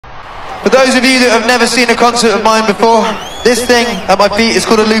For those of you that have never seen a concert of mine before, this thing at my feet is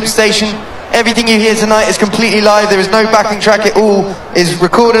called a loop station. Everything you hear tonight is completely live. There is no backing track. It all is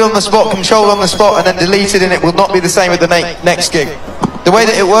recorded on the spot, controlled on the spot, and then deleted, and it will not be the same at the next gig. The way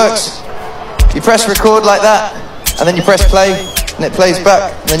that it works, you press record like that, and then you press play, and it plays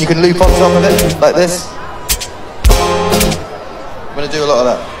back, and then you can loop on top of it, like this. I'm going to do a lot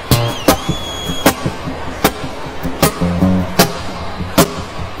of that.